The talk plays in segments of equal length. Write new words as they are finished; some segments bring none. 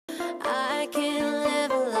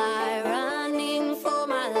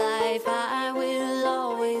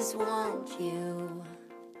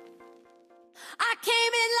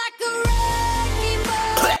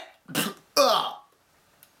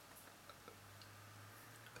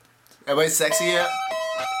Everybody sexy yet?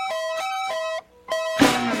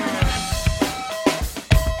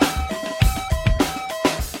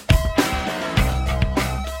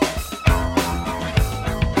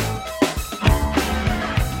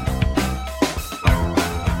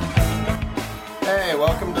 Hey,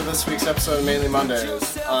 welcome to this week's episode of Mainly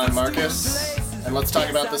Mondays. I'm Marcus, and let's talk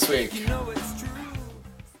about this week.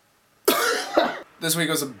 This week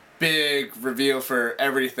was a big reveal for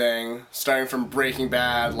everything, starting from Breaking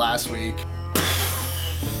Bad last week.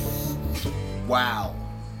 Wow.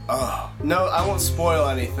 Oh. No, I won't spoil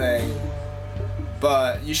anything,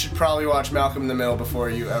 but you should probably watch Malcolm in the Middle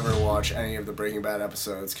before you ever watch any of the Breaking Bad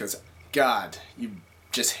episodes, because, God, you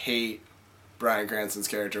just hate Bryan Cranston's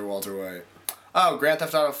character, Walter White. Oh, Grand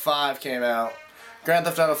Theft Auto 5 came out. Grand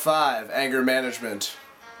Theft Auto 5, Anger Management.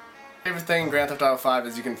 My favorite thing in Grand Theft Auto 5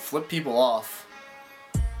 is you can flip people off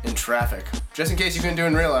in traffic. Just in case you couldn't do it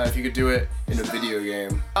in real life, you could do it in a video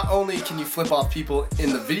game. Not only can you flip off people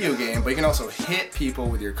in the video game, but you can also hit people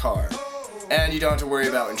with your car. And you don't have to worry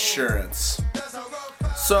about insurance.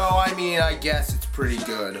 So, I mean, I guess it's pretty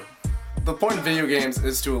good. The point of video games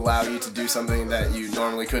is to allow you to do something that you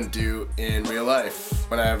normally couldn't do in real life.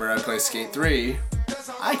 Whenever I play Skate 3,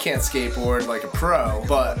 I can't skateboard like a pro,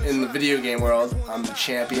 but in the video game world, I'm the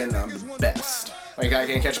champion, I'm the best. Like, I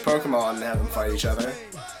can catch Pokemon and have them fight each other.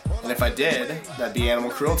 And if I did, that'd be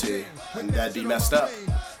animal cruelty, and that'd be messed up.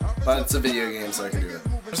 But it's a video game, so I can do it.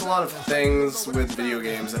 There's a lot of things with video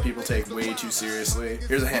games that people take way too seriously.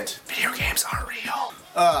 Here's a hint. Video games are real.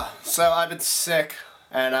 So I've been sick,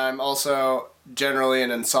 and I'm also generally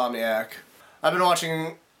an insomniac. I've been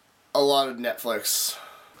watching a lot of Netflix.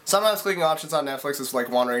 Sometimes clicking options on Netflix is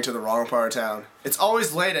like wandering to the wrong part of town. It's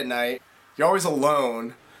always late at night. You're always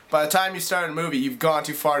alone. By the time you start a movie, you've gone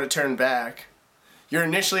too far to turn back. You're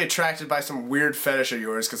initially attracted by some weird fetish of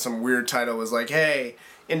yours because some weird title was like, hey,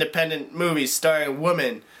 independent movie starring a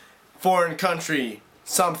woman, foreign country,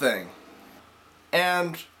 something.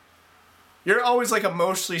 And you're always like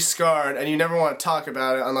emotionally scarred and you never want to talk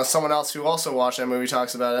about it unless someone else who also watched that movie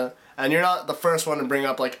talks about it. And you're not the first one to bring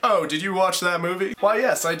up like, oh, did you watch that movie? Why,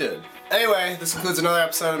 yes, I did. Anyway, this concludes another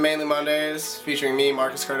episode of Mainly Mondays featuring me,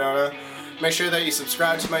 Marcus Cardona. Make sure that you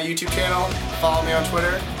subscribe to my YouTube channel, follow me on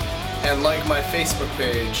Twitter, and like my Facebook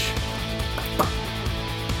page.